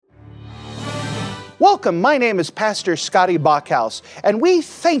Welcome, my name is Pastor Scotty Bachhaus, and we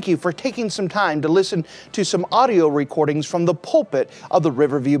thank you for taking some time to listen to some audio recordings from the pulpit of the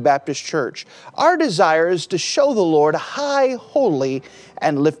Riverview Baptist Church. Our desire is to show the Lord high, holy,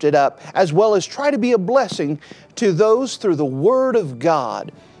 and lifted up, as well as try to be a blessing to those through the Word of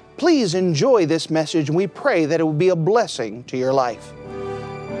God. Please enjoy this message, and we pray that it will be a blessing to your life.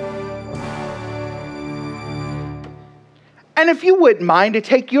 And if you wouldn't mind to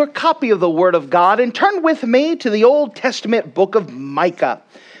take your copy of the Word of God and turn with me to the Old Testament book of Micah.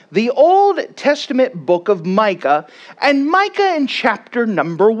 The Old Testament book of Micah, and Micah in chapter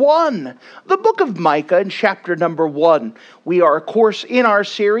number 1. The book of Micah in chapter number 1. We are, of course, in our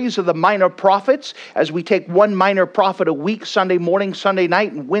series of the minor prophets, as we take one minor prophet a week, Sunday morning, Sunday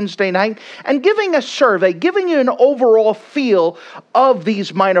night, and Wednesday night, and giving a survey, giving you an overall feel of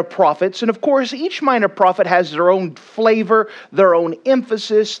these minor prophets. And of course, each minor prophet has their own flavor, their own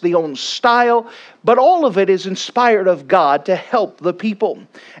emphasis, their own style, but all of it is inspired of God to help the people.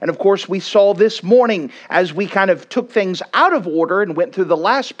 And of course, we saw this morning as we kind of took things out of order and went through the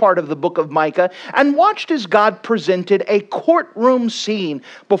last part of the book of Micah and watched as God presented a courtroom scene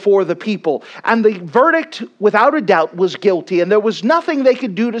before the people. And the verdict, without a doubt, was guilty, and there was nothing they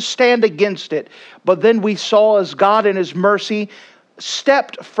could do to stand against it. But then we saw as God in His mercy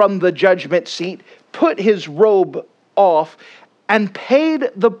stepped from the judgment seat, put His robe off, and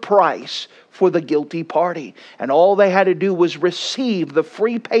paid the price for the guilty party. And all they had to do was receive the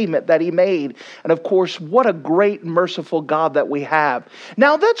free payment that He made. And of course, what a great, merciful God that we have.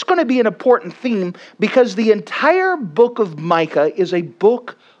 Now, that's going to be an important theme because the entire book of Micah is a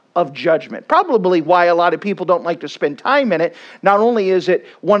book of judgment. Probably why a lot of people don't like to spend time in it. Not only is it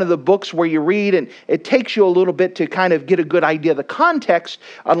one of the books where you read and it takes you a little bit to kind of get a good idea of the context,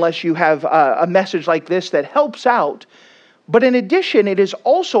 unless you have a message like this that helps out. But in addition, it is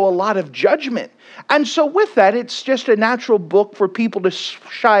also a lot of judgment. And so with that, it's just a natural book for people to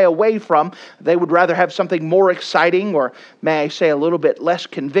shy away from. They would rather have something more exciting, or may I say a little bit less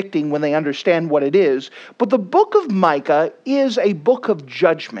convicting when they understand what it is. But the book of Micah is a book of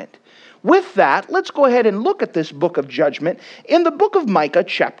judgment. With that, let's go ahead and look at this book of judgment in the book of Micah,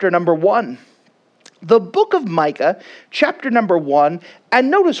 chapter number 1. The book of Micah, chapter number 1,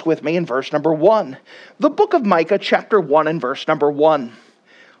 and notice with me in verse number 1. The book of Micah, chapter 1, and verse number 1.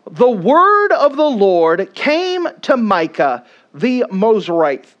 The word of the Lord came to Micah the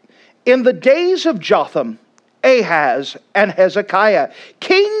Mozrahite in the days of Jotham, Ahaz, and Hezekiah,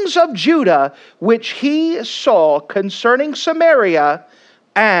 kings of Judah, which he saw concerning Samaria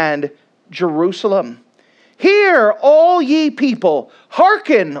and Jerusalem. Hear, all ye people,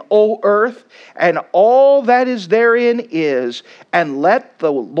 hearken, O earth, and all that is therein is, and let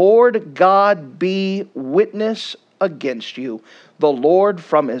the Lord God be witness against you, the Lord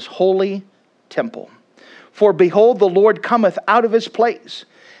from His holy temple. For behold, the Lord cometh out of His place,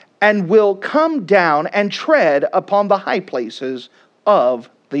 and will come down and tread upon the high places of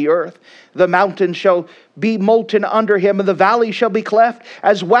the earth. The mountains shall be molten under Him, and the valley shall be cleft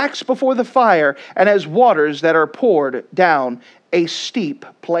as wax before the fire, and as waters that are poured down a steep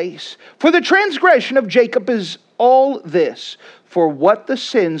place. For the transgression of Jacob is all this, for what the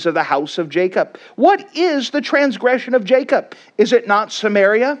sins of the house of Jacob. What is the transgression of Jacob? Is it not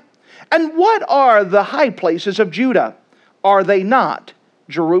Samaria? And what are the high places of Judah? Are they not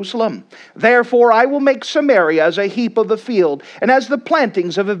Jerusalem? Therefore I will make Samaria as a heap of the field, and as the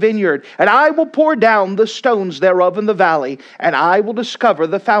plantings of a vineyard, and I will pour down the stones thereof in the valley, and I will discover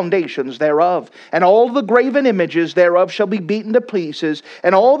the foundations thereof. And all the graven images thereof shall be beaten to pieces,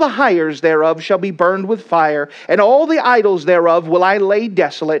 and all the hires thereof shall be burned with fire, and all the idols thereof will I lay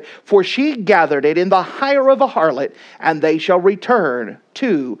desolate, for she gathered it in the hire of a harlot, and they shall return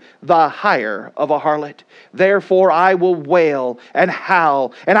to the hire of a harlot. Therefore I will wail and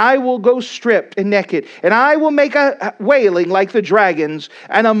howl, and I will go stripped and naked, and I will make a wailing like the dragons,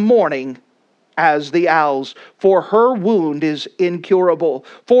 and a mourning as the owls. For her wound is incurable,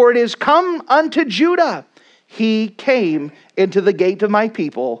 for it is come unto Judah. He came into the gate of my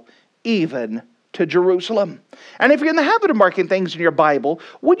people, even to Jerusalem. And if you're in the habit of marking things in your Bible,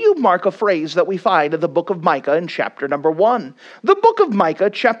 would you mark a phrase that we find in the book of Micah in chapter number 1? The book of Micah,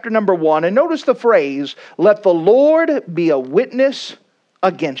 chapter number 1, and notice the phrase, let the Lord be a witness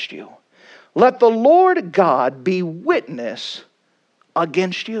against you. Let the Lord God be witness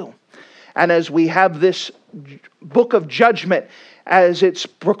against you. And as we have this book of judgment, as it's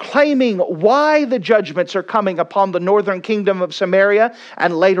proclaiming why the judgments are coming upon the northern kingdom of Samaria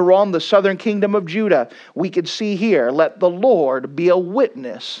and later on the southern kingdom of Judah, we could see here, let the Lord be a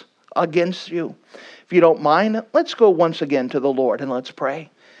witness against you. If you don't mind, let's go once again to the Lord and let's pray.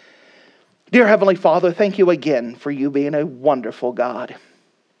 Dear Heavenly Father, thank you again for you being a wonderful God.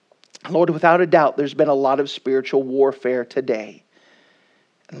 Lord, without a doubt, there's been a lot of spiritual warfare today.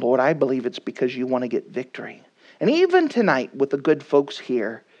 And Lord, I believe it's because you want to get victory. And even tonight, with the good folks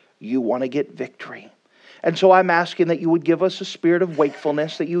here, you want to get victory. And so I'm asking that you would give us a spirit of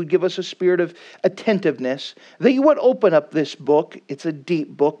wakefulness, that you would give us a spirit of attentiveness, that you would open up this book. It's a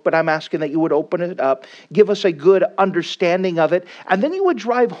deep book, but I'm asking that you would open it up, give us a good understanding of it, and then you would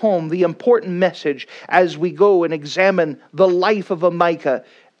drive home the important message as we go and examine the life of a Micah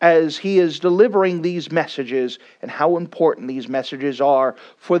as he is delivering these messages and how important these messages are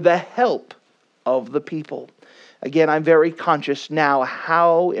for the help of the people. Again, I'm very conscious now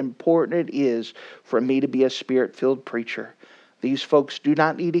how important it is for me to be a Spirit-filled preacher. These folks do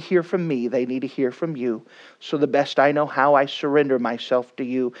not need to hear from me. They need to hear from you. So the best I know how, I surrender myself to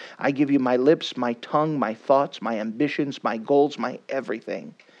you. I give you my lips, my tongue, my thoughts, my ambitions, my goals, my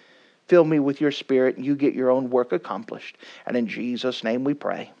everything. Fill me with your Spirit, and you get your own work accomplished. And in Jesus' name we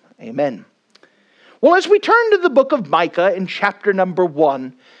pray. Amen. Well, as we turn to the book of Micah in chapter number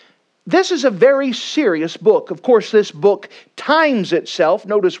 1, this is a very serious book. Of course, this book times itself.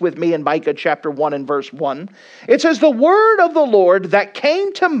 Notice with me in Micah chapter 1 and verse 1. It says, "The word of the Lord that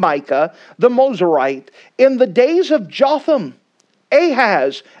came to Micah the Mozarite in the days of Jotham,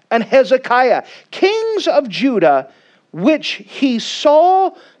 Ahaz, and Hezekiah, kings of Judah, which he saw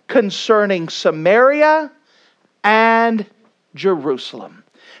concerning Samaria and Jerusalem."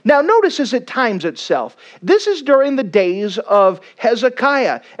 Now notice as it times itself. This is during the days of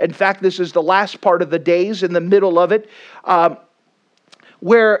Hezekiah. In fact, this is the last part of the days in the middle of it,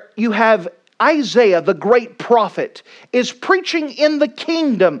 where you have Isaiah, the great prophet, is preaching in the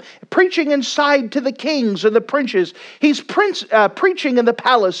kingdom, preaching inside to the kings and the princes. He's preaching in the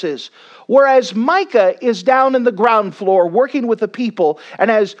palaces. Whereas Micah is down in the ground floor working with the people.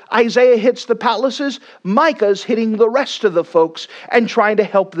 And as Isaiah hits the palaces, Micah's hitting the rest of the folks and trying to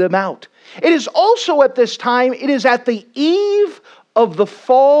help them out. It is also at this time, it is at the eve of the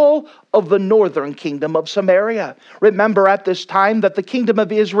fall of the northern kingdom of Samaria. Remember at this time that the kingdom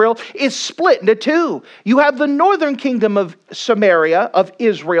of Israel is split into two. You have the northern kingdom of Samaria, of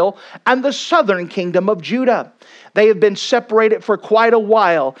Israel, and the southern kingdom of Judah. They have been separated for quite a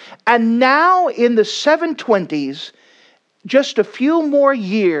while. And now in the 720s, just a few more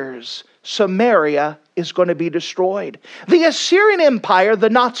years, Samaria is going to be destroyed. The Assyrian Empire, the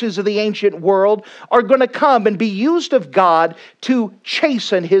Nazis of the ancient world, are going to come and be used of God to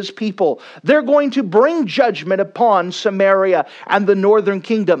chasten his people. They're going to bring judgment upon Samaria and the northern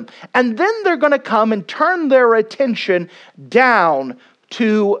kingdom. And then they're going to come and turn their attention down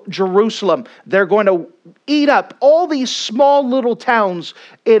to Jerusalem. They're going to eat up all these small little towns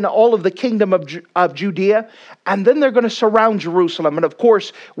in all of the kingdom of Judea, and then they're going to surround Jerusalem. And of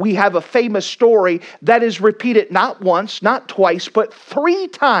course, we have a famous story that is repeated not once, not twice, but 3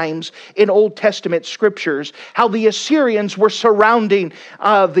 times in Old Testament scriptures, how the Assyrians were surrounding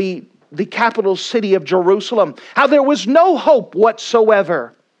the capital city of Jerusalem, how there was no hope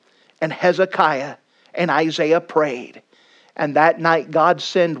whatsoever. And Hezekiah and Isaiah prayed. And that night, God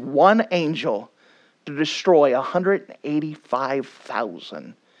sent one angel to destroy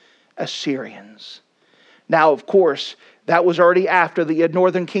 185,000 Assyrians. Now, of course, that was already after the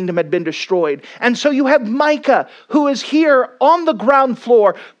northern kingdom had been destroyed. And so you have Micah, who is here on the ground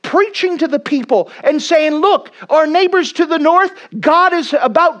floor, preaching to the people and saying, look, our neighbors to the north, God is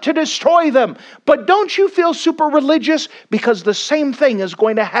about to destroy them. But don't you feel super religious? Because the same thing is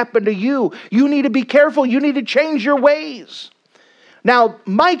going to happen to you. You need to be careful. You need to change your ways. Now,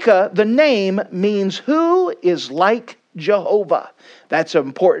 Micah, the name, means who is like Jehovah. That's an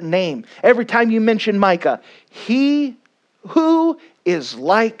important name. Every time you mention Micah, he who is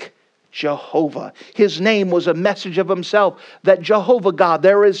like Jehovah. His name was a message of himself, that Jehovah God,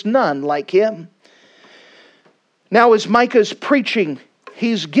 there is none like him. Now, as Micah's preaching,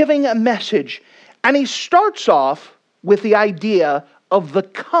 he's giving a message, and he starts off with the idea of the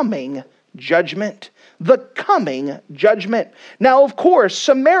coming judgment. The coming judgment. Now, of course,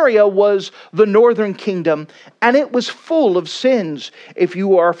 Samaria was the northern kingdom, and it was full of sins. If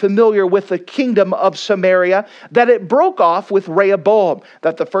you are familiar with the kingdom of Samaria, that it broke off with Rehoboam,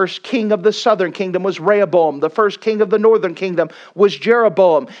 that the first king of the southern kingdom was Rehoboam, the first king of the northern kingdom was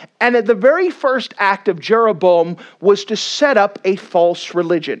Jeroboam. And the very first act of Jeroboam was to set up a false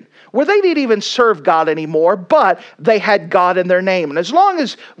religion, where they didn't even serve God anymore, but they had God in their name. And as long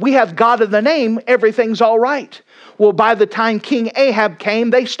as we have God in the name, everything's all right. Well, by the time King Ahab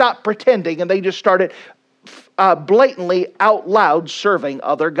came, they stopped pretending and they just started blatantly out loud serving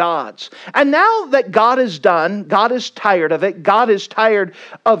other gods. And now that God is done, God is tired of it. God is tired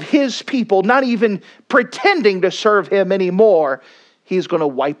of his people not even pretending to serve him anymore. He's going to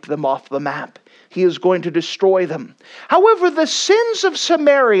wipe them off the map. He is going to destroy them. However, the sins of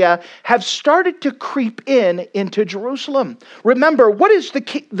Samaria have started to creep into Jerusalem. Remember, what is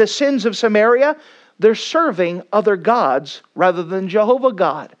the sins of Samaria? They're serving other gods rather than Jehovah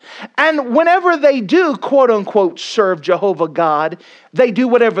God. And whenever they do, quote unquote, serve Jehovah God, they do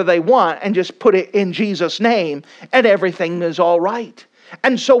whatever they want and just put it in Jesus' name and everything is all right.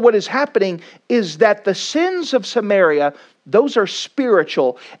 And so what is happening is that the sins of Samaria, those are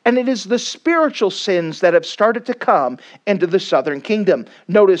spiritual, and it is the spiritual sins that have started to come into the southern kingdom.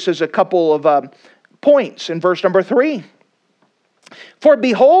 Notice there's a couple of points in verse number 3. For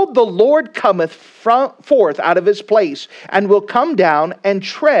behold, the Lord cometh forth out of his place, and will come down and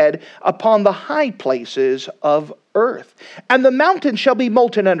tread upon the high places of earth. And the mountain shall be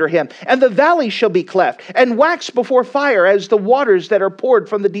molten under him, and the valley shall be cleft, and wax before fire, as the waters that are poured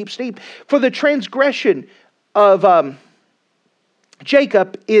from the deep steep. For the transgression of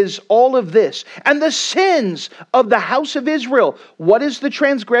Jacob is all of this, and the sins of the house of Israel. What is the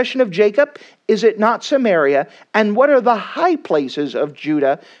transgression of Jacob? Is it not Samaria? And what are the high places of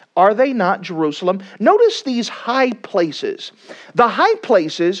Judah? Are they not Jerusalem? Notice these high places. The high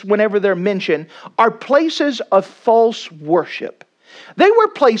places, whenever they're mentioned, are places of false worship. They were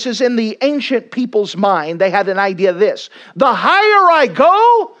places in the ancient people's mind. They had an idea of this: the higher I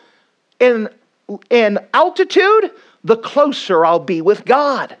go in altitude, the closer I'll be with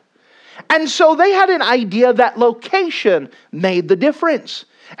God. And so they had an idea that location made the difference.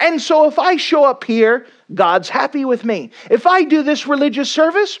 And so if I show up here, God's happy with me. If I do this religious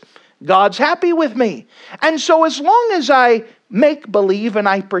service, God's happy with me. And so as long as I make believe and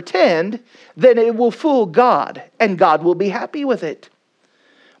I pretend, then it will fool God, and God will be happy with it.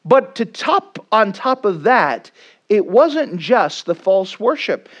 But on top of that, it wasn't just the false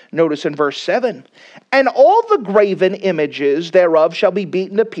worship. Notice in verse 7, and all the graven images thereof shall be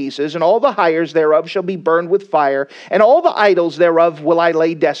beaten to pieces, and all the hires thereof shall be burned with fire, and all the idols thereof will I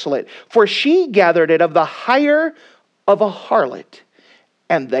lay desolate. For she gathered it of the hire of a harlot,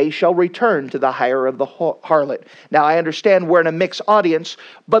 and they shall return to the hire of the harlot. Now I understand we're in a mixed audience,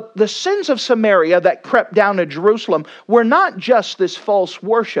 but the sins of Samaria that crept down to Jerusalem were not just this false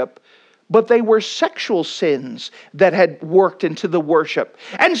worship, but they were sexual sins that had worked into the worship.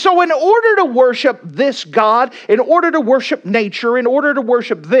 And so in order to worship this God, in order to worship nature, in order to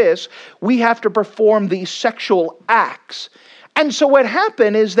worship this, we have to perform these sexual acts. And so what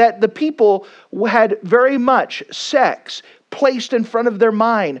happened is that the people had very much sex placed in front of their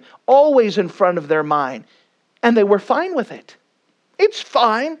mind, always in front of their mind. And they were fine with it. It's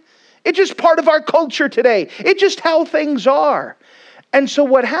fine. It's just part of our culture today. It's just how things are. And so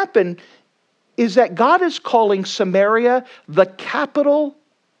what happened is that God is calling Samaria the capital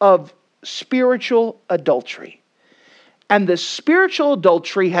of spiritual adultery. And the spiritual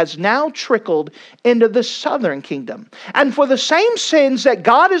adultery has now trickled into the southern kingdom. And for the same sins that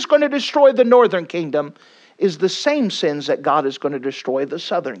God is going to destroy the northern kingdom is the same sins that God is going to destroy the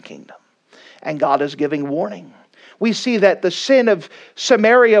southern kingdom. And God is giving warning. We see that the sin of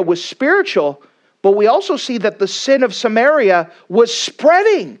Samaria was spiritual, but we also see that the sin of Samaria was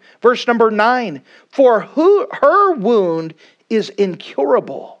spreading. Verse number 9, for her wound is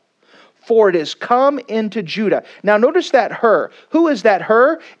incurable, for it is come into Judah. Now notice that her. Who is that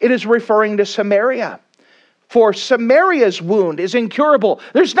her? It is referring to Samaria. For Samaria's wound is incurable.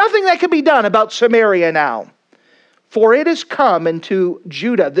 There's nothing that can be done about Samaria now. For it is come into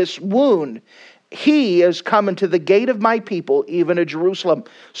Judah, this wound. He is come into the gate of my people, even to Jerusalem.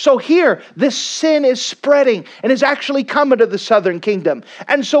 So here, this sin is spreading and is actually coming to the southern kingdom.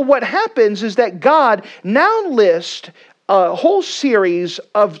 And so what happens is that God now lists a whole series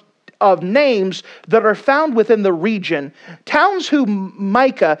of names that are found within the region. Towns whom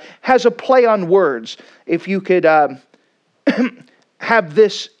Micah has a play on words. If you could have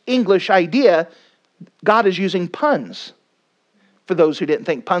this English idea, God is using puns. For those who didn't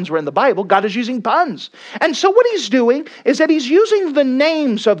think puns were in the Bible, God is using puns. And so what he's doing is that he's using the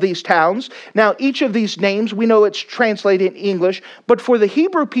names of these towns. Now, each of these names, we know it's translated in English, but for the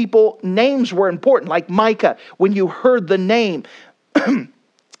Hebrew people, names were important. Like Micah, when you heard the name,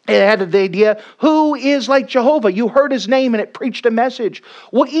 It had the idea, who is like Jehovah? You heard his name and it preached a message.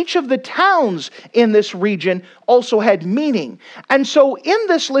 Well, each of the towns in this region also had meaning. And so in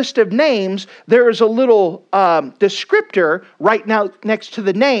this list of names, there is a little descriptor right now next to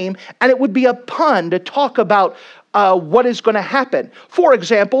the name, and it would be a pun to talk about what is going to happen. For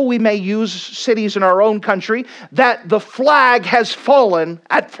example, we may use cities in our own country that the flag has fallen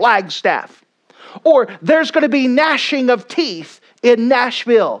at Flagstaff. Or there's going to be gnashing of teeth in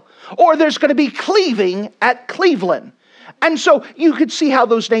Nashville, or there's going to be cleaving at Cleveland. And so you could see how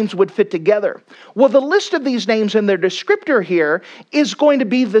those names would fit together. Well, the list of these names and their descriptor here is going to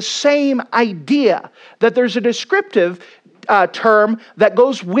be the same idea, that there's a descriptive term that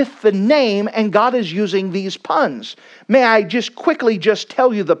goes with the name, and God is using these puns. May I just quickly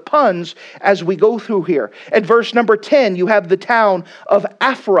tell you the puns as we go through here. At verse number 10, you have the town of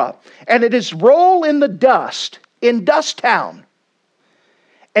Aphrah, and it is roll in the dust in Dust Town.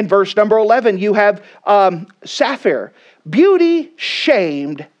 And verse number 11, you have Sapphire, beauty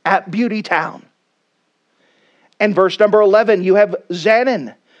shamed at Beauty Town. And verse number 11, you have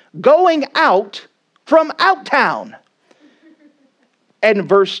Zanin, going out from Out Town. And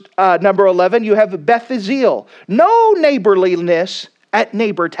verse number 11, you have Beth Ezel, no neighborliness at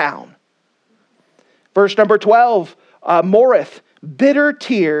Neighbor Town. Verse number 12, Morith, bitter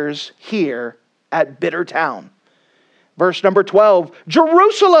tears here at Bitter Town. Verse number 12,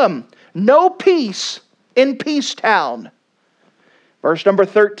 Jerusalem, no peace in Peace Town. Verse number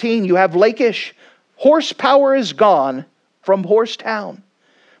 13, you have Lachish, horsepower is gone from Horse Town.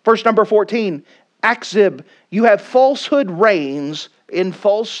 Verse number 14, Akzib, you have falsehood reigns in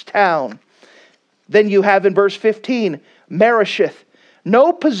False Town. Then you have in verse 15, Mareshith,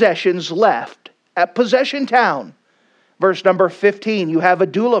 no possessions left at Possession Town. Verse number 15, you have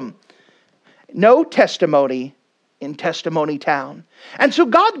Adullam, no testimony in Testimony Town. And so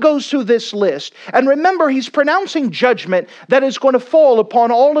God goes through this list, and remember, he's pronouncing judgment that is going to fall upon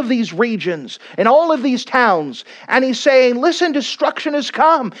all of these regions and all of these towns. And he's saying, listen, destruction has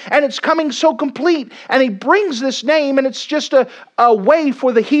come, and it's coming so complete. And he brings this name, and it's just a way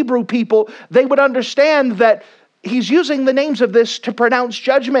for the Hebrew people. They would understand that he's using the names of this to pronounce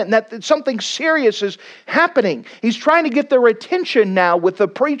judgment, and that something serious is happening. He's trying to get their attention now with the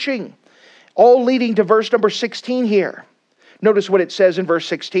preaching. All leading to verse number 16 here. Notice what it says in verse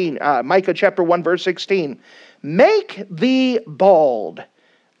 16. Micah chapter 1 verse 16. Make thee bald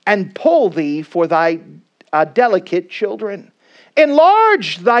and pull thee for thy delicate children.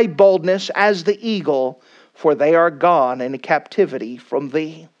 Enlarge thy boldness as the eagle, for they are gone in captivity from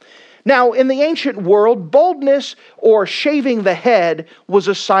thee. Now, in the ancient world, baldness or shaving the head was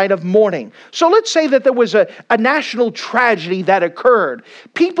a sign of mourning. So let's say that there was a national tragedy that occurred.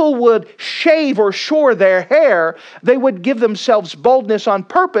 People would shave or shore their hair. They would give themselves baldness on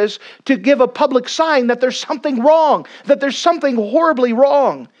purpose to give a public sign that there's something wrong, that there's something horribly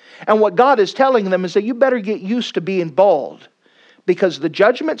wrong. And what God is telling them is that you better get used to being bald, because the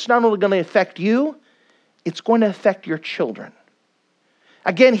judgment's not only going to affect you, it's going to affect your children.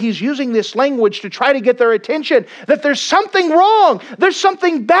 Again, he's using this language to try to get their attention that there's something wrong. There's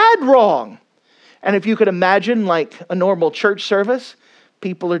something bad wrong. And if you could imagine like a normal church service,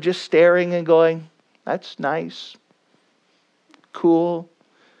 people are just staring and going, that's nice. Cool.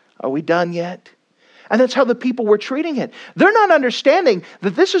 Are we done yet? And that's how the people were treating it. They're not understanding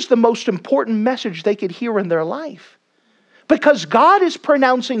that this is the most important message they could hear in their life. Because God is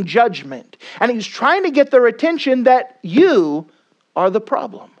pronouncing judgment, and he's trying to get their attention that you are the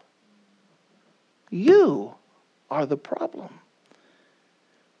problem. You are the problem.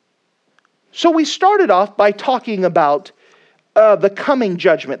 So we started off by talking about the coming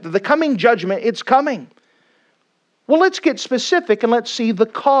judgment. The coming judgment, it's coming. Well, let's get specific and let's see the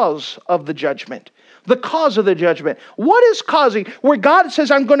cause of the judgment. The cause of the judgment. What is causing, where God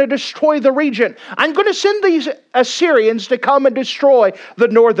says, I'm going to destroy the region. I'm going to send these Assyrians to come and destroy the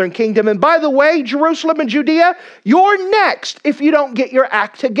northern kingdom. And by the way, Jerusalem and Judea, you're next if you don't get your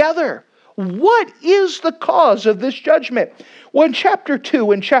act together. What is the cause of this judgment? Well, in chapter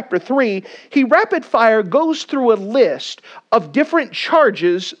 2 and chapter 3, he rapid fire goes through a list of different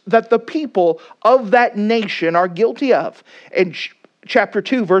charges that the people of that nation are guilty of. And chapter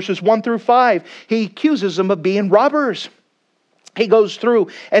 2, verses 1 through 5, he accuses them of being robbers. He goes through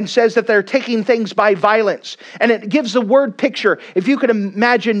and says that they're taking things by violence. And it gives the word picture. If you could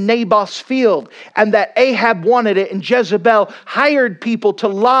imagine Naboth's field, and that Ahab wanted it, and Jezebel hired people to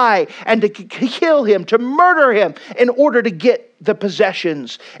lie and to kill him, to murder him in order to get the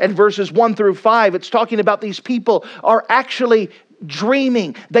possessions. And verses 1 through 5, it's talking about these people are actually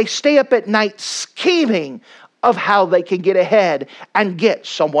dreaming. They stay up at night scheming of how they can get ahead and get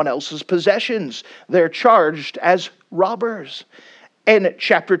someone else's possessions. They're charged as robbers. In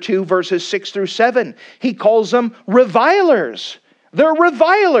chapter 2, verses 6 through 7, he calls them revilers. They're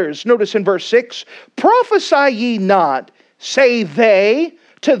revilers. Notice in verse 6, prophesy ye not, say they,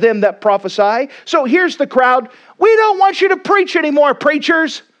 to them that prophesy. So here's the crowd. We don't want you to preach anymore,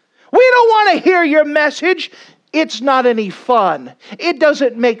 preachers. We don't want to hear your message. It's not any fun. It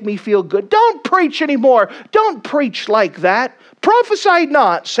doesn't make me feel good. Don't preach anymore. Don't preach like that. Prophesy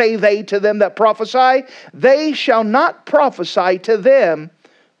not, say they to them that prophesy. They shall not prophesy to them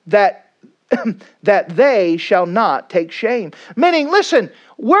that they shall not take shame. Meaning, listen,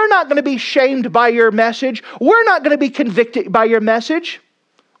 we're not going to be shamed by your message. We're not going to be convicted by your message.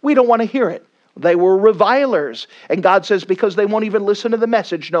 We don't want to hear it. They were revilers. And God says because they won't even listen to the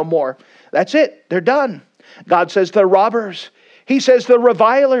message no more. That's it. They're done. God says they're robbers. He says they're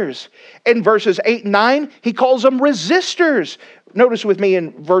revilers. In verses 8 and 9, he calls them resistors. Notice with me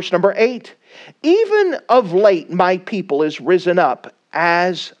in verse number 8. Even of late my people is risen up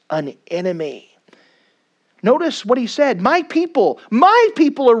as an enemy. Notice what he said. My people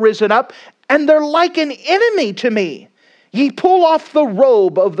are risen up, and they're like an enemy to me. Ye pull off the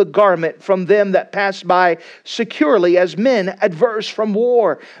robe of the garment from them that pass by securely as men adverse from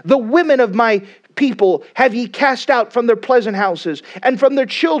war. The women of my people have ye cast out from their pleasant houses, and from their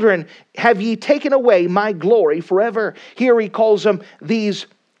children have ye taken away my glory forever. Here he calls them these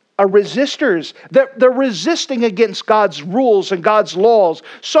resistors. They're resisting against God's rules and God's laws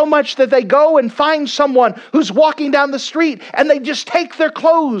so much that they go and find someone who's walking down the street and they just take their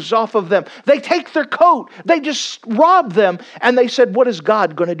clothes off of them. They take their coat. They just rob them. And they said, what is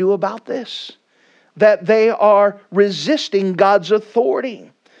God going to do about this? That they are resisting God's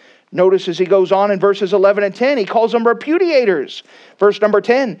authority. Notice as he goes on in verses 11 and 10, he calls them repudiators. Verse number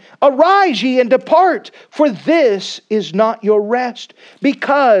 10, arise ye and depart, for this is not your rest,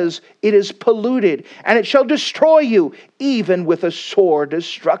 because it is polluted, and it shall destroy you, even with a sore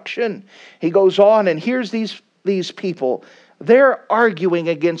destruction. He goes on, and here's these people. They're arguing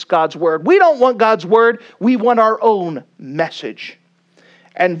against God's word. We don't want God's word. We want our own message.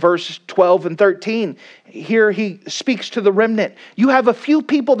 And verse 12 and 13, here he speaks to the remnant. You have a few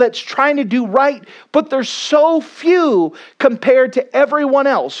people that's trying to do right, but there's so few compared to everyone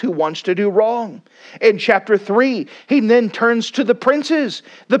else who wants to do wrong. In chapter 3, he then turns to the princes,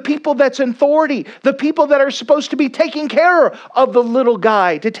 the people that's in authority, the people that are supposed to be taking care of the little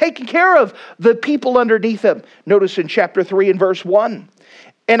guy, to taking care of the people underneath him. Notice in chapter 3 and verse 1.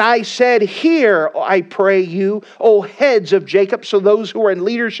 And I said, hear, I pray you, O heads of Jacob, so those who are in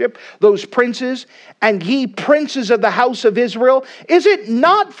leadership, those princes, and ye princes of the house of Israel, is it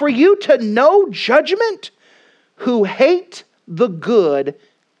not for you to know judgment, who hate the good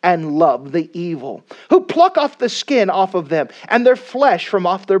and love the evil, who pluck off the skin off of them and their flesh from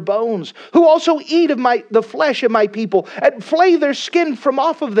off their bones, who also eat of the flesh of my people and flay their skin from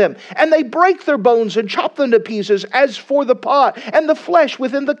off of them, and they break their bones and chop them to pieces as for the pot and the flesh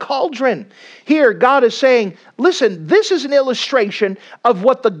within the cauldron. Here God is saying, listen, this is an illustration of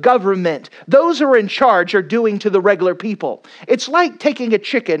what the government, those who are in charge, are doing to the regular people. It's like taking a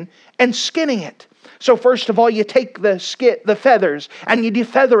chicken and skinning it. So first of all, you take the feathers, and you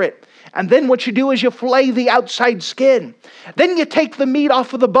defeather it. And then what you do is you fillet the outside skin. Then you take the meat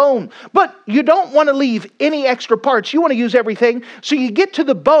off of the bone. But you don't want to leave any extra parts. You want to use everything. So you get to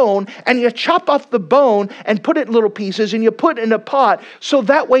the bone, and you chop off the bone and put it in little pieces, and you put it in a pot. So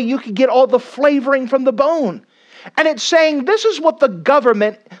that way you can get all the flavoring from the bone. And it's saying this is what the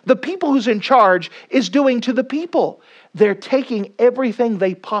government, the people who's in charge, is doing to the people. They're taking everything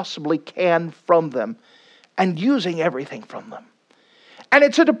they possibly can from them and using everything from them. And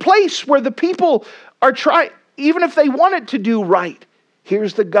it's at a place where the people are trying, even if they wanted to do right,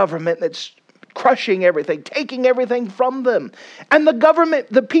 here's the government that's crushing everything, taking everything from them. And the government,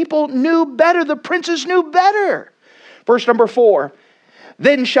 the people knew better, the princes knew better. Verse number 4,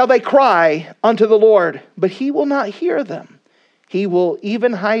 then shall they cry unto the Lord, but he will not hear them. He will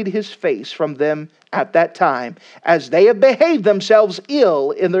even hide his face from them at that time, as they have behaved themselves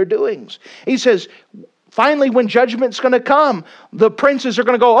ill in their doings. He says, finally, when judgment's going to come, the princes are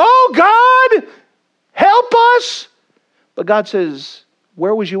going to go, oh God, help us. But God says,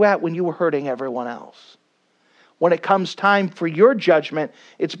 where was you at when you were hurting everyone else? When it comes time for your judgment,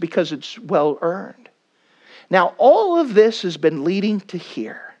 it's because it's well earned. Now, all of this has been leading to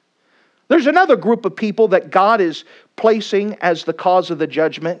here. There's another group of people that God is placing as the cause of the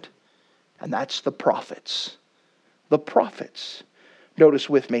judgment, and that's the prophets. The prophets. Notice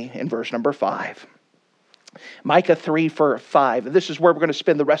with me in verse number 5. Micah 3:5. This is where we're going to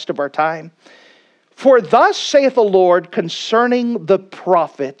spend the rest of our time. For thus saith the Lord concerning the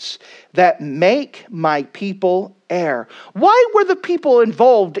prophets that make my people err. Why were the people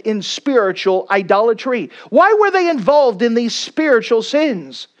involved in spiritual idolatry? Why were they involved in these spiritual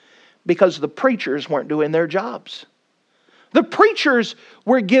sins? Because the preachers weren't doing their jobs. The preachers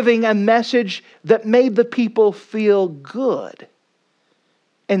were giving a message that made the people feel good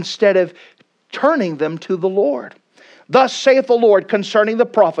instead of turning them to the Lord. Thus saith the Lord concerning the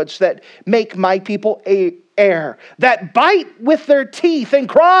prophets that make my people err, that bite with their teeth and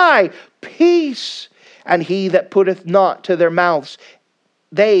cry, peace, and he that putteth not to their mouths,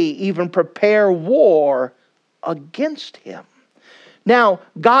 they even prepare war against him. Now,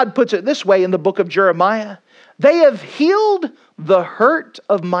 God puts it this way in the book of Jeremiah. They have healed the hurt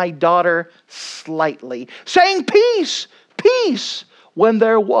of my daughter slightly, saying, peace, peace, when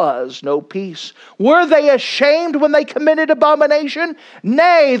there was no peace. Were they ashamed when they committed abomination?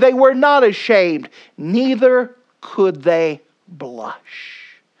 Nay, they were not ashamed, neither could they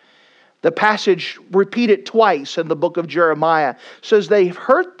blush. The passage repeated twice in the book of Jeremiah says they've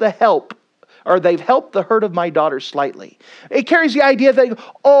hurt the help, or they've helped the hurt of my daughter slightly. It carries the idea that,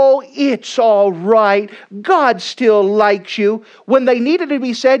 oh, it's all right. God still likes you. When they needed to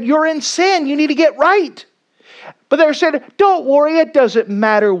be said, you're in sin. You need to get right. But they're saying, don't worry, it doesn't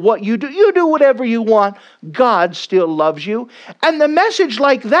matter what you do. You do whatever you want. God still loves you. And the message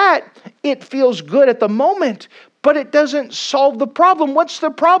like that, it feels good at the moment, but it doesn't solve the problem. What's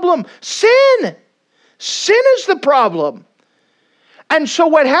the problem? Sin. Sin is the problem. And so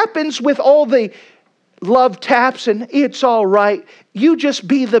what happens with all the love taps and it's all right, you just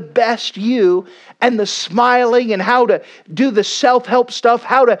be the best you, and the smiling and how to do the self-help stuff,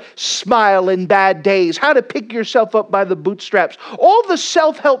 how to smile in bad days, how to pick yourself up by the bootstraps. All the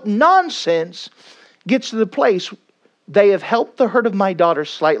self-help nonsense gets to the place they have helped the hurt of my daughter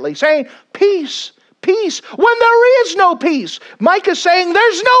slightly, saying, peace, peace, when there is no peace. Micah's saying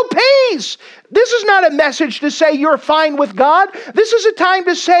there's no peace. This is not a message to say you're fine with God. This is a time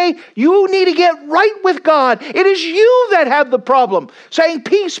to say you need to get right with God. It is you that have the problem. Saying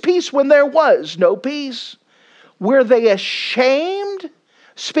peace, peace, when there was no peace. Were they ashamed?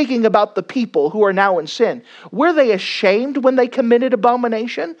 Speaking about the people who are now in sin. Were they ashamed when they committed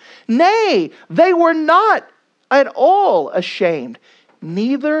abomination? Nay, they were not at all ashamed.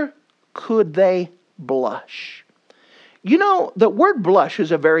 Neither could they blush. You know, the word blush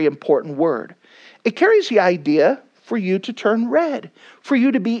is a very important word. It carries the idea for you to turn red, for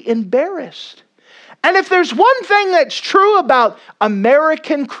you to be embarrassed. And if there's one thing that's true about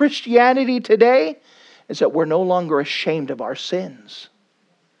American Christianity today, is that we're no longer ashamed of our sins.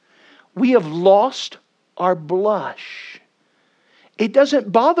 We have lost our blush. It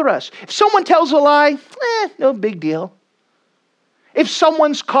doesn't bother us. If someone tells a lie, no big deal. If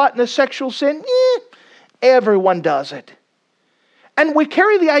someone's caught in a sexual sin, everyone does it. And we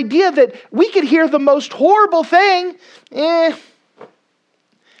carry the idea that we could hear the most horrible thing, and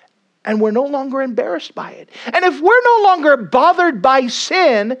we're no longer embarrassed by it. And if we're no longer bothered by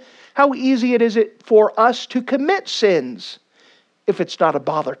sin, how easy it is for us to commit sins if it's not a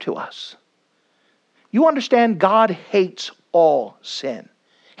bother to us. You understand, God hates all sin.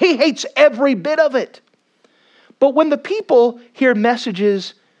 He hates every bit of it. But when the people hear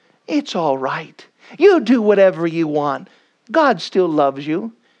messages, it's all right. You do whatever you want. God still loves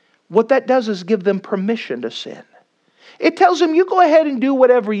you. What that does is give them permission to sin. It tells them you go ahead and do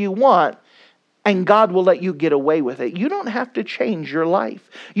whatever you want, and God will let you get away with it. You don't have to change your life.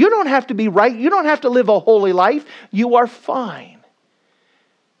 You don't have to be right. You don't have to live a holy life. You are fine.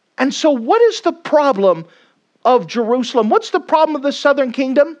 And so what is the problem of Jerusalem? What's the problem of the southern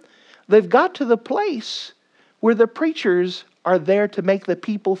kingdom? They've got to the place where the preachers are there to make the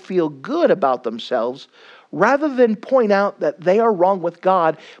people feel good about themselves rather than point out that they are wrong with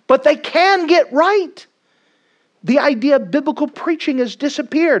God, but they can get right. The idea of biblical preaching has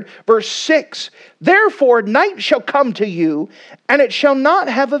disappeared. Verse 6, therefore night shall come to you, and it shall not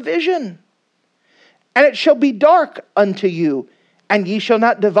have a vision. And it shall be dark unto you, and ye shall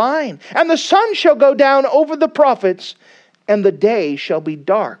not divine. And the sun shall go down over the prophets, and the day shall be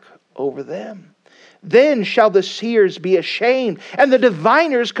dark over them. Then shall the seers be ashamed, and the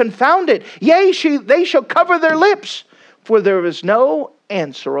diviners confounded. Yea, they shall cover their lips, for there is no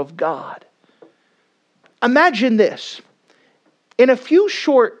answer of God. Imagine this. In a few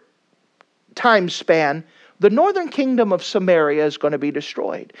short time span, the northern kingdom of Samaria is going to be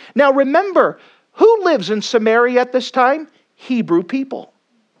destroyed. Now remember, who lives in Samaria at this time? Hebrew people.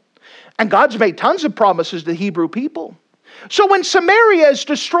 And God's made tons of promises to Hebrew people. So when Samaria is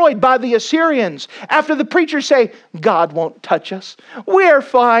destroyed by the Assyrians, after the preachers say, God won't touch us, we're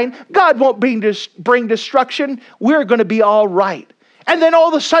fine, God won't bring destruction, we're going to be all right. And then all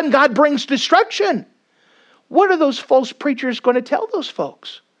of a sudden God brings destruction. What are those false preachers going to tell those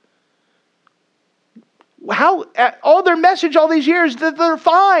folks? How all their message all these years that they're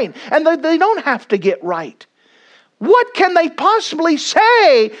fine and that they don't have to get right. What can they possibly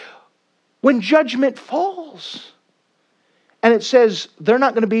say when judgment falls? And it says they're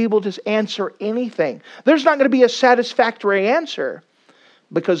not going to be able to answer anything. There's not going to be a satisfactory answer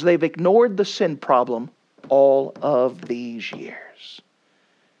because they've ignored the sin problem all of these years.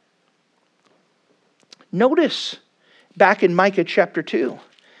 Notice back in Micah chapter 2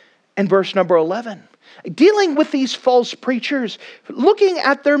 and verse number 11, dealing with these false preachers, looking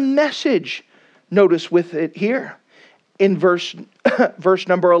at their message. Notice with it here in verse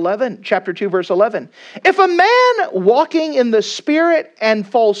number 11, chapter 2, verse 11. If a man walking in the spirit and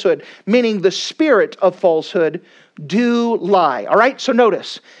falsehood, meaning the spirit of falsehood, do lie. All right, so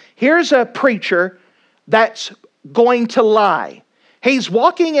notice, here's a preacher that's going to lie. He's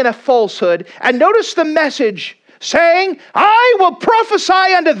walking in a falsehood, and notice the message saying, I will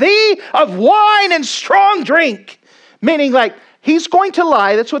prophesy unto thee of wine and strong drink. Meaning like, he's going to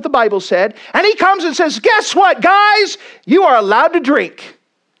lie, that's what the Bible said, and he comes and says, guess what, guys? You are allowed to drink.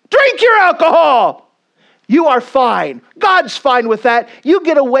 Drink your alcohol. You are fine. God's fine with that. You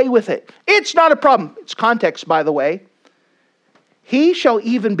get away with it. It's not a problem. It's context, by the way. He shall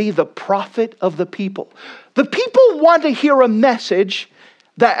even be the prophet of the people. The people want to hear a message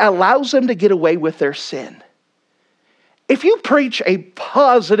that allows them to get away with their sin. If you preach a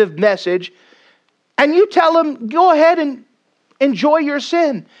positive message and you tell them, go ahead and enjoy your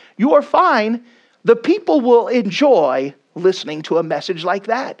sin, you are fine, the people will enjoy listening to a message like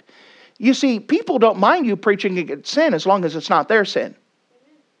that. You see, people don't mind you preaching against sin as long as it's not their sin.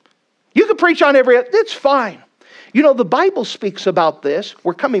 You can preach on it's fine. You know, the Bible speaks about this.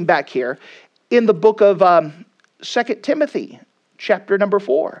 We're coming back here in the book of 2 Timothy, chapter number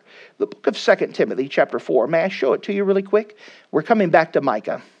 4. The book of 2 Timothy, chapter 4. May I show it to you really quick? We're coming back to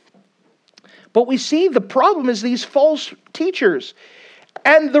Micah. But we see the problem is these false teachers.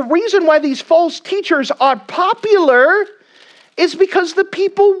 And the reason why these false teachers are popular is because the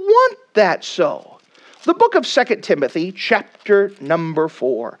people want that so. The book of 2 Timothy, chapter number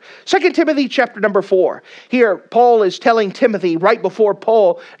 4. 2 Timothy, chapter number 4. Here, Paul is telling Timothy, right before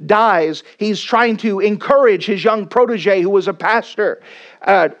Paul dies, he's trying to encourage his young protege who was a pastor.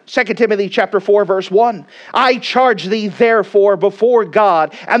 2 Timothy, chapter 4, verse 1. I charge thee, therefore, before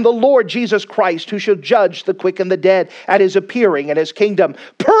God and the Lord Jesus Christ, who shall judge the quick and the dead at his appearing in his kingdom.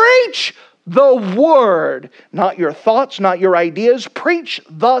 Preach the word, not your thoughts, not your ideas. Preach,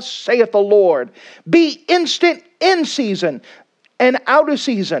 thus saith the Lord. Be instant in season and out of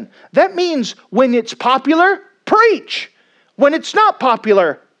season. That means when it's popular, preach. When it's not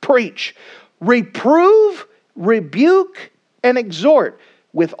popular, preach. Reprove, rebuke, and exhort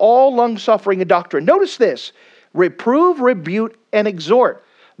with all long-suffering and doctrine. Notice this. Reprove, rebuke, and exhort.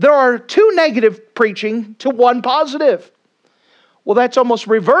 There are two negative preaching to one positive. Well, that's almost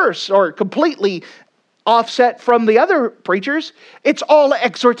reverse or completely offset from the other preachers. It's all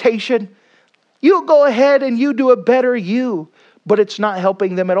exhortation. You go ahead and you do a better you, but it's not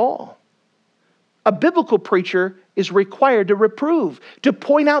helping them at all. A biblical preacher is required to reprove, to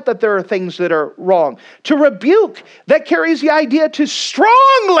point out that there are things that are wrong. To rebuke, that carries the idea to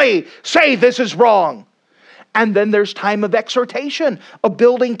strongly say this is wrong. And then there's time of exhortation, of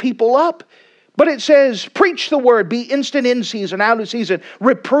building people up. But it says, preach the word, be instant in season, out of season,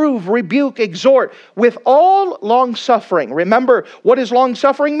 reprove, rebuke, exhort, with all long suffering. Remember, what does long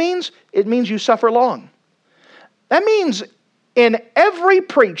suffering means? It means you suffer long. That means in every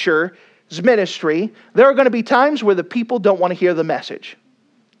preacher's ministry, there are going to be times where the people don't want to hear the message.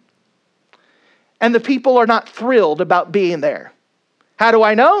 And the people are not thrilled about being there. How do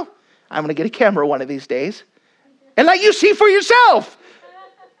I know? I'm going to get a camera one of these days and let you see for yourself.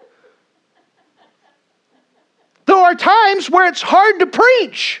 There are times where it's hard to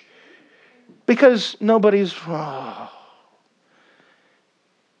preach because nobody's...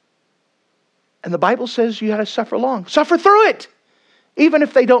 And the Bible says you got to suffer long. Suffer through it. Even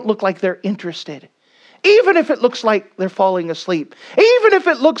if they don't look like they're interested. Even if it looks like they're falling asleep. Even if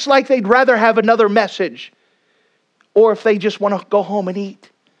it looks like they'd rather have another message. Or if they just want to go home and eat.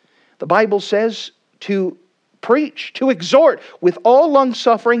 The Bible says to preach, to exhort with all long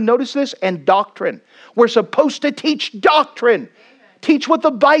suffering, notice this, and doctrine. We're supposed to teach doctrine. Amen. Teach what the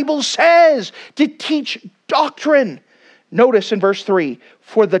Bible says. To teach doctrine. Notice in verse 3,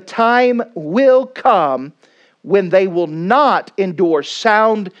 for the time will come when they will not endure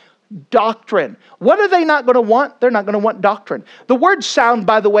sound doctrine. What are they not going to want? They're not going to want doctrine. The word sound,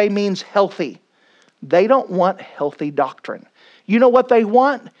 by the way, means healthy. They don't want healthy doctrine. You know what they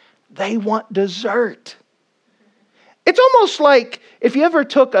want? They want dessert. It's almost like if you ever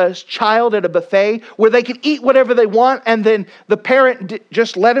took a child at a buffet where they could eat whatever they want and then the parent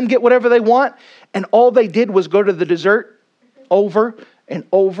just let them get whatever they want, and all they did was go to the dessert over and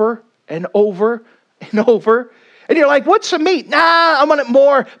over and over and over. And you're like, what's some meat? Nah, I want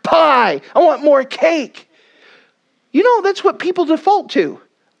more pie. I want more cake. You know, that's what people default to.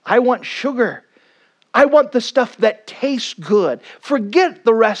 I want sugar. I want the stuff that tastes good. Forget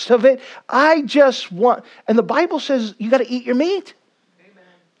the rest of it. I just want... And the Bible says you got to eat your meat. Amen.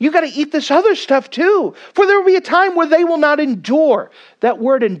 You got to eat this other stuff too. For there will be a time where they will not endure. That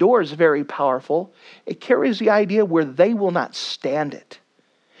word endure is very powerful. It carries the idea where they will not stand it.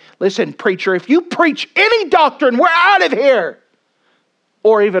 Listen, preacher, if you preach any doctrine, we're out of here.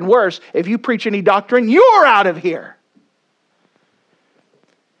 Or even worse, if you preach any doctrine, you're out of here.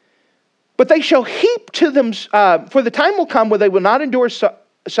 But they shall heap to them, for the time will come where they will not endure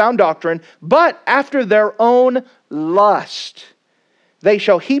sound doctrine, but after their own lust. They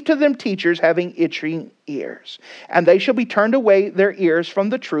shall heap to them teachers having itching ears. And they shall be turned away their ears from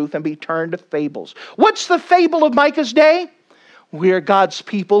the truth and be turned to fables. What's the fable of Micah's day? We're God's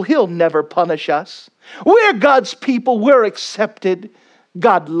people. He'll never punish us. We're God's people. We're accepted.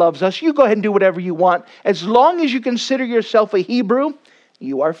 God loves us. You go ahead and do whatever you want. As long as you consider yourself a Hebrew,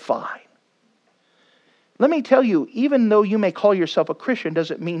 you are fine. Let me tell you, even though you may call yourself a Christian,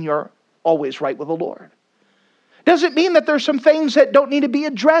 doesn't mean you're always right with the Lord. Doesn't mean that there's some things that don't need to be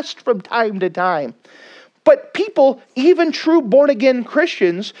addressed from time to time. But people, even true born-again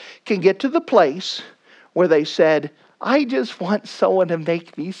Christians, can get to the place where they said, I just want someone to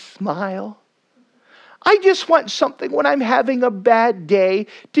make me smile. I just want something when I'm having a bad day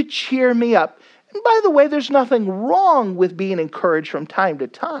to cheer me up. And by the way, there's nothing wrong with being encouraged from time to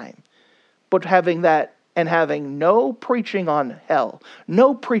time. But having that and having no preaching on hell,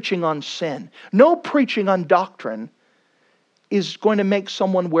 no preaching on sin, no preaching on doctrine is going to make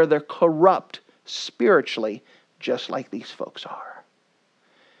someone where they're corrupt spiritually, just like these folks are.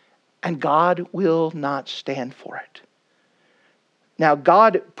 And God will not stand for it. Now,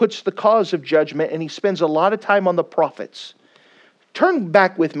 God puts the cause of judgment, and he spends a lot of time on the prophets. Turn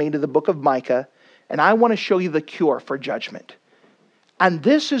back with me to the book of Micah, and I want to show you the cure for judgment. And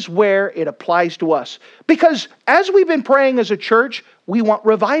this is where it applies to us. Because as we've been praying as a church, we want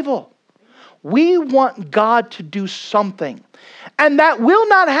revival. We want God to do something. And that will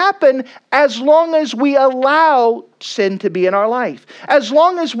not happen as long as we allow sin to be in our life. As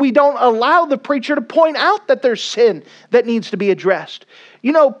long as we don't allow the preacher to point out that there's sin that needs to be addressed.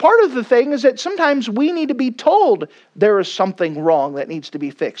 You know, part of the thing is that sometimes we need to be told there is something wrong that needs to be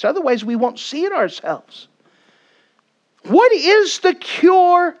fixed. Otherwise, we won't see it ourselves. What is the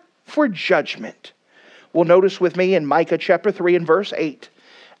cure for judgment? Well, notice with me in Micah chapter 3 and verse 8.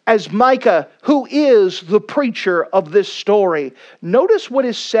 As Micah, who is the preacher of this story, notice what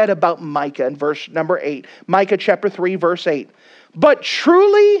is said about Micah in verse number 8. Micah chapter 3 verse 8. But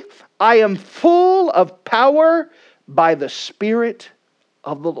truly I am full of power by the Spirit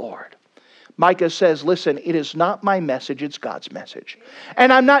of the Lord. Micah says, listen, it is not my message, it's God's message.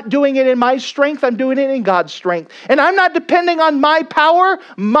 And I'm not doing it in my strength, I'm doing it in God's strength. And I'm not depending on my power,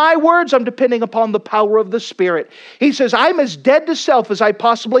 my words, I'm depending upon the power of the Spirit. He says, I'm as dead to self as I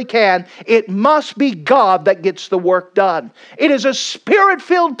possibly can. It must be God that gets the work done. It is a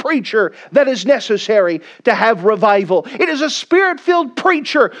Spirit-filled preacher that is necessary to have revival. It is a Spirit-filled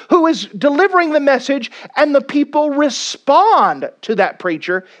preacher who is delivering the message and the people respond to that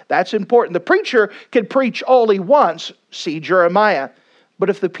preacher. That's important. The preacher can preach all he wants, see Jeremiah. But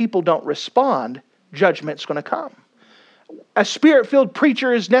if the people don't respond, judgment's going to come. A Spirit-filled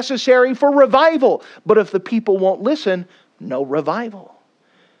preacher is necessary for revival. But if the people won't listen, no revival.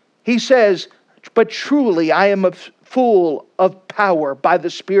 He says, but truly I am full of power by the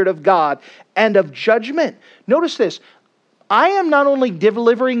Spirit of God and of judgment. Notice this. I am not only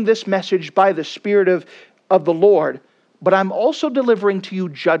delivering this message by the Spirit of the Lord, but I'm also delivering to you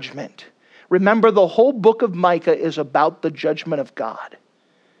judgment. Remember, the whole book of Micah is about the judgment of God.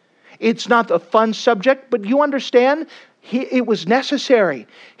 It's not a fun subject, but you understand, It was necessary.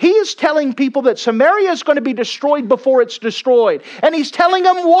 He is telling people that Samaria is going to be destroyed before it's destroyed. And he's telling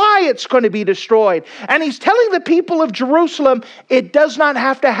them why it's going to be destroyed. And he's telling the people of Jerusalem, it does not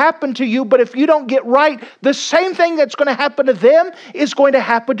have to happen to you, but if you don't get right, the same thing that's going to happen to them is going to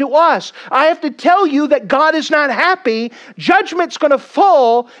happen to us. I have to tell you that God is not happy. Judgment's going to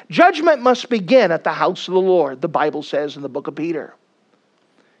fall. Judgment must begin at the house of the Lord, the Bible says in the book of Peter.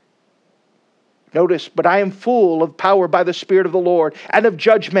 Notice, but I am full of power by the Spirit of the Lord, and of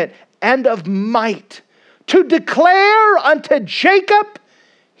judgment, and of might, to declare unto Jacob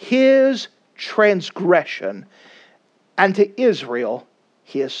his transgression, and to Israel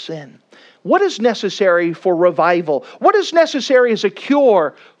his sin. What is necessary for revival? What is necessary as a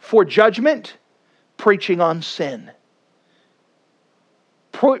cure for judgment? Preaching on sin.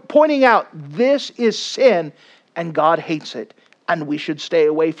 Pointing out this is sin, and God hates it, and we should stay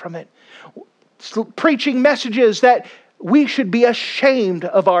away from it. Preaching messages that we should be ashamed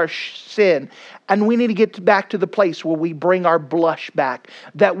of our sin. And we need to get back to the place where we bring our blush back.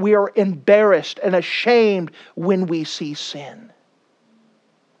 That we are embarrassed and ashamed when we see sin.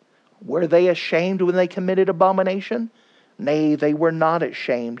 Were they ashamed when they committed abomination? Nay, they were not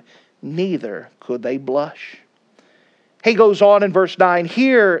ashamed. Neither could they blush. He goes on in verse 9,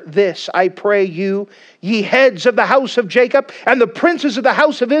 hear this, I pray you, ye heads of the house of Jacob, and the princes of the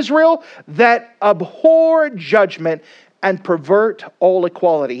house of Israel, that abhor judgment and pervert all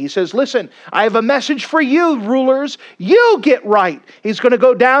equality. He says, listen, I have a message for you, rulers. You get right. He's going to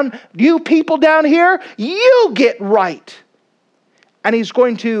go down, you people down here, you get right. And he's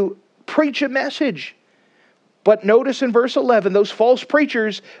going to preach a message. But notice in verse 11, those false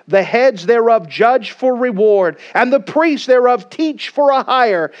preachers, the heads thereof judge for reward, and the priests thereof teach for a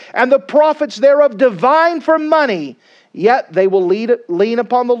hire, and the prophets thereof divine for money. Yet they will lean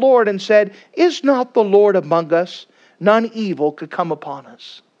upon the Lord and said, is not the Lord among us? None evil could come upon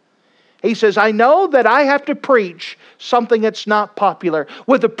us. He says, I know that I have to preach something that's not popular.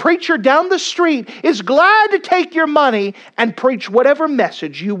 Where the preacher down the street is glad to take your money and preach whatever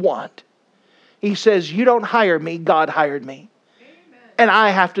message you want. He says, you don't hire me, God hired me. Amen. And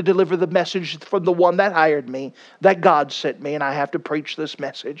I have to deliver the message from the one that hired me, that God sent me, and I have to preach this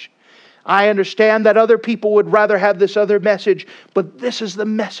message. I understand that other people would rather have this other message, but this is the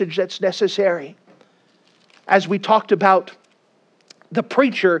message that's necessary. As we talked about the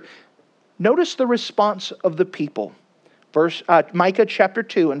preacher, notice the response of the people. Micah chapter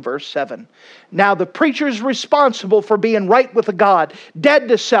 2 and verse 7. Now the preacher is responsible for being right with God, dead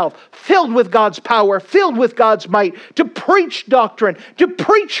to self, filled with God's power, filled with God's might, to preach doctrine, to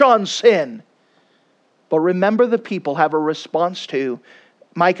preach on sin. But remember, the people have a response to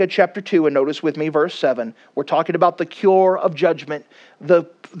Micah chapter 2, and notice with me verse 7. We're talking about the cure of judgment,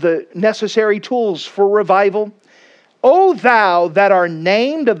 the necessary tools for revival. O thou that are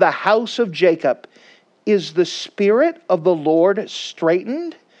named of the house of Jacob, is the Spirit of the Lord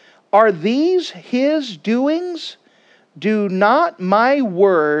straitened? Are these his doings? Do not my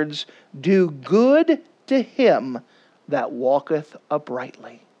words do good to him that walketh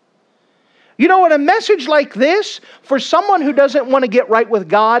uprightly? You know, in a message like this, for someone who doesn't want to get right with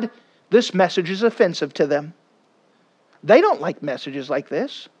God, this message is offensive to them. They don't like messages like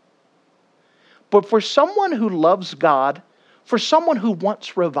this. But for someone who loves God, for someone who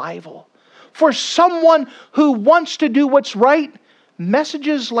wants revival, for someone who wants to do what's right,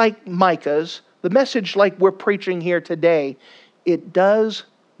 messages like Micah's, the message like we're preaching here today, it does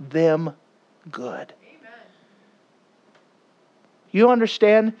them good. Amen. You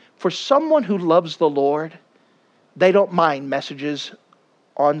understand? For someone who loves the Lord, they don't mind messages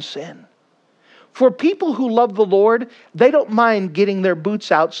on sin. For people who love the Lord, they don't mind getting their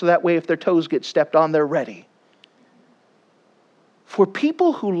boots out so that way if their toes get stepped on, they're ready. For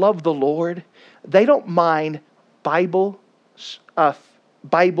people who love the Lord, they don't mind Bible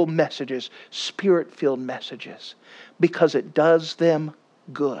messages, Spirit-filled messages, because it does them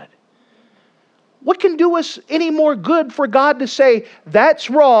good. What can do us any more good for God to say, that's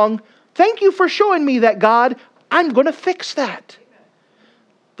wrong. Thank you for showing me that, God. I'm going to fix that.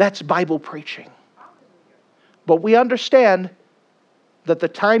 That's Bible preaching. But we understand that the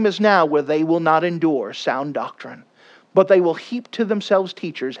time is now where they will not endure sound doctrine, but they will heap to themselves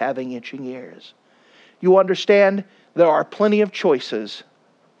teachers having itching ears. You understand? There are plenty of choices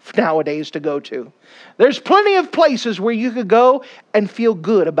nowadays to go to. There's plenty of places where you could go and feel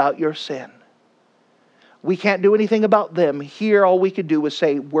good about your sin. We can't do anything about them. Here, all we could do is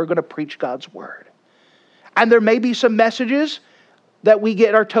say, we're going to preach God's word. And there may be some messages that we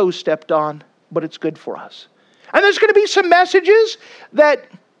get our toes stepped on, but it's good for us. And there's going to be some messages that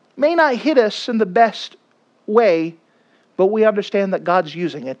may not hit us in the best way, But we understand that God's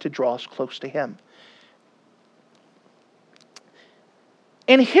using it to draw us close to Him.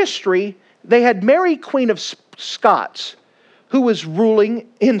 In history, they had Mary, Queen of Scots, who was ruling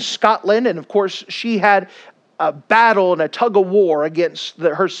in Scotland. And of course, she had a battle and a tug of war against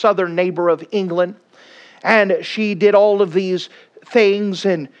her southern neighbor of England. And she did all of these things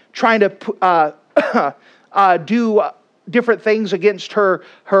and trying to do different things against her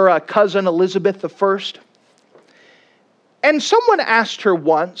cousin Elizabeth I. And someone asked her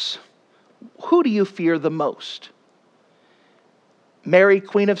once, "Who do you fear the most?" Mary,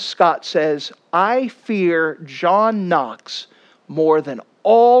 Queen of Scots, says, "I fear John Knox more than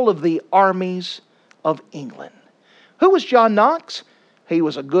all of the armies of England." Who was John Knox? He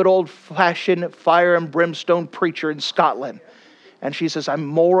was a good old-fashioned fire and brimstone preacher in Scotland. And she says, "I'm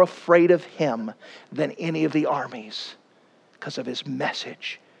more afraid of him than any of the armies because of his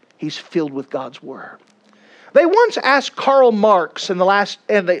message. He's filled with God's Word." They once asked Karl Marx in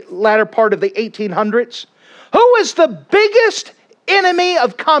the latter part of the 1800s, who is the biggest enemy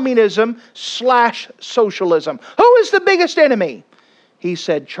of communism/socialism? Who is the biggest enemy? He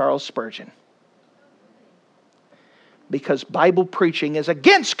said Charles Spurgeon. Because Bible preaching is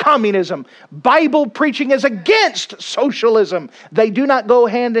against communism. Bible preaching is against socialism. They do not go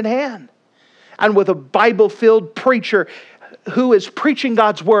hand in hand. And with a Bible-filled preacher who is preaching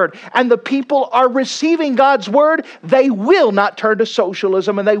God's Word, and the people are receiving God's Word, they will not turn to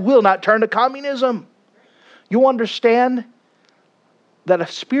socialism and they will not turn to communism. You understand that a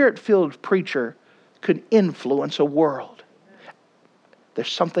Spirit-filled preacher could influence a world.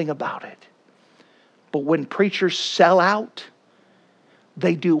 There's something about it. But when preachers sell out,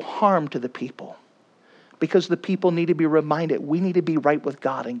 they do harm to the people. Because the people need to be reminded, we need to be right with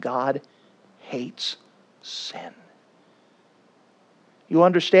God, and God hates sin. You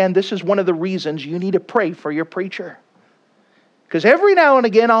understand, this is one of the reasons you need to pray for your preacher. Because every now and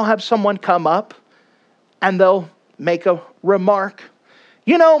again I'll have someone come up and they'll make a remark.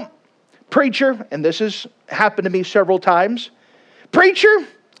 "You know, preacher," and this has happened to me several times, "Preacher,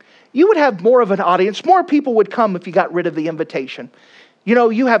 you would have more of an audience. More people would come if you got rid of the invitation. You know,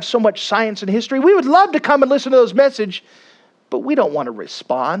 you have so much science and history. We would love to come and listen to those messages, but we don't want to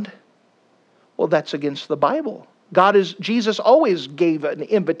respond." Well, that's against the Bible. Jesus always gave an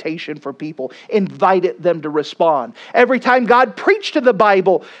invitation for people, invited them to respond. Every time God preached in the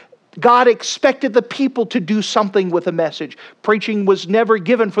Bible, God expected the people to do something with the message. Preaching was never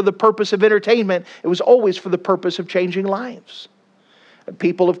given for the purpose of entertainment. It was always for the purpose of changing lives.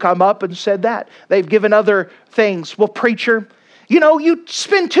 People have come up and said that. They've given other things. "Well, preacher, you know, you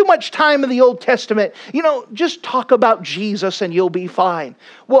spend too much time in the Old Testament. You know, just talk about Jesus and you'll be fine."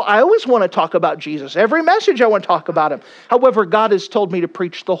 Well, I always want to talk about Jesus. Every message I want to talk about Him. However, God has told me to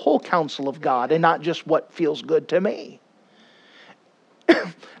preach the whole counsel of God and not just what feels good to me.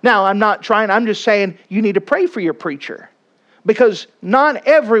 Now, I'm just saying you need to pray for your preacher. Because not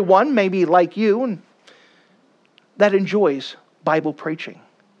everyone, maybe like you, that enjoys Bible preaching,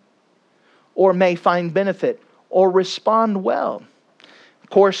 or may find benefit, or respond well.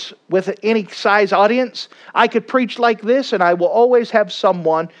 Of course, with any size audience, I could preach like this, and I will always have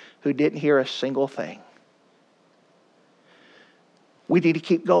someone who didn't hear a single thing. We need to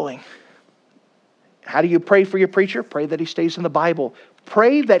keep going. How do you pray for your preacher? Pray that he stays in the Bible.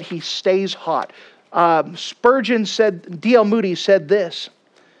 Pray that he stays hot. Spurgeon said, D.L. Moody said this,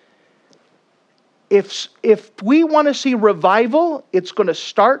 If we want to see revival, it's going to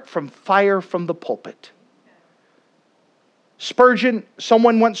start from fire from the pulpit.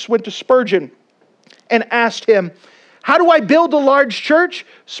 Someone once went to Spurgeon and asked him, "How do I build a large church?"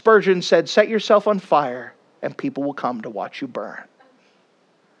 Spurgeon said, "Set yourself on fire and people will come to watch you burn."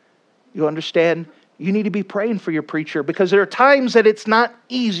 You understand? You need to be praying for your preacher, because there are times that it's not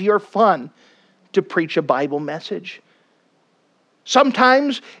easy or fun to preach a Bible message.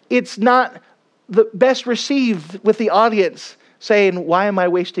 Sometimes it's not the best received with the audience, saying, "Why am I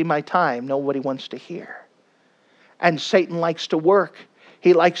wasting my time?" Nobody wants to hear. And Satan likes to work.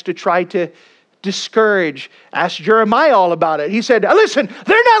 He likes to try to discourage. Ask Jeremiah all about it. He said, "Listen,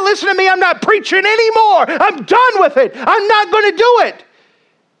 they're not listening to me. I'm not preaching anymore. I'm done with it. I'm not going to do it."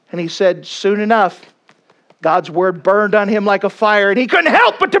 And he said, soon enough, God's word burned on him like a fire, and he couldn't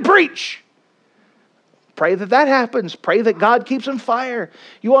help but to preach. Pray that happens. Pray that God keeps on fire.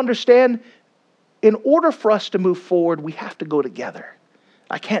 You understand? In order for us to move forward, we have to go together.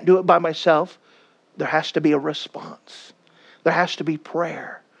 I can't do it by myself. There has to be a response. There has to be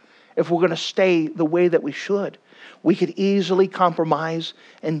prayer. If we're going to stay the way that we should, we could easily compromise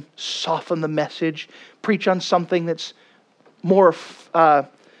and soften the message, preach on something that's more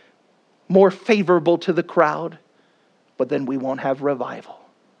favorable to the crowd. but then we won't have revival.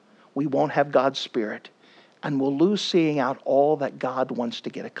 We won't have God's Spirit, and we'll lose seeing out all that God wants to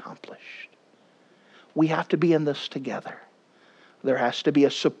get accomplished. We have to be in this together. There has to be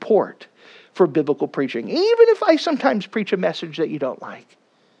a support for biblical preaching, even if I sometimes preach a message that you don't like.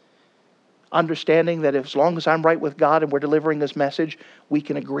 Understanding that as long as I'm right with God and we're delivering this message, we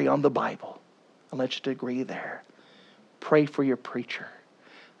can agree on the Bible. And let's just agree there. Pray for your preacher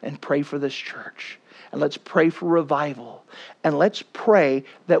and pray for this church. And let's pray for revival. And let's pray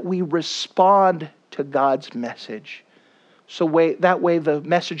that we respond to God's message. That way the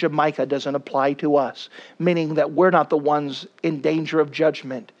message of Micah doesn't apply to us, meaning that we're not the ones in danger of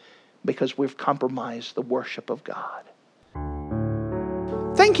judgment because we've compromised the worship of God.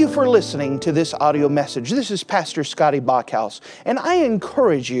 Thank you for listening to this audio message. This is Pastor Scotty Bachhaus, and I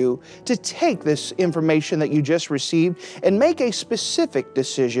encourage you to take this information that you just received and make a specific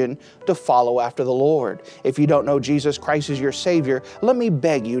decision to follow after the Lord. If you don't know Jesus Christ as your Savior, let me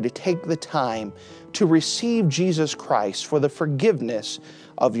beg you to take the time to receive Jesus Christ for the forgiveness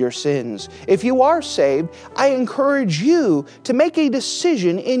of your sins. If you are saved, I encourage you to make a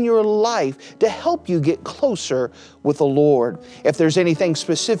decision in your life to help you get closer with the Lord. If there's anything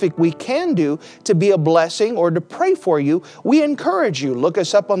specific we can do to be a blessing or to pray for you, we encourage you. Look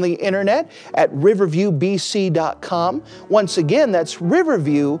us up on the internet at riverviewbc.com. Once again, that's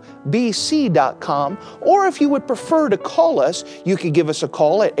riverviewbc.com. Or if you would prefer to call us, you could give us a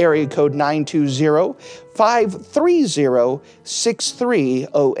call at area code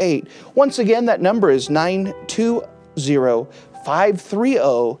 920-530-6308. Once again, that number is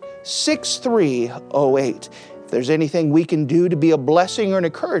 920-530-6308. If there's anything we can do to be a blessing or an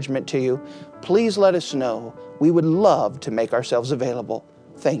encouragement to you, please let us know. We would love to make ourselves available.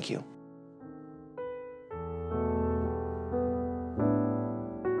 Thank you.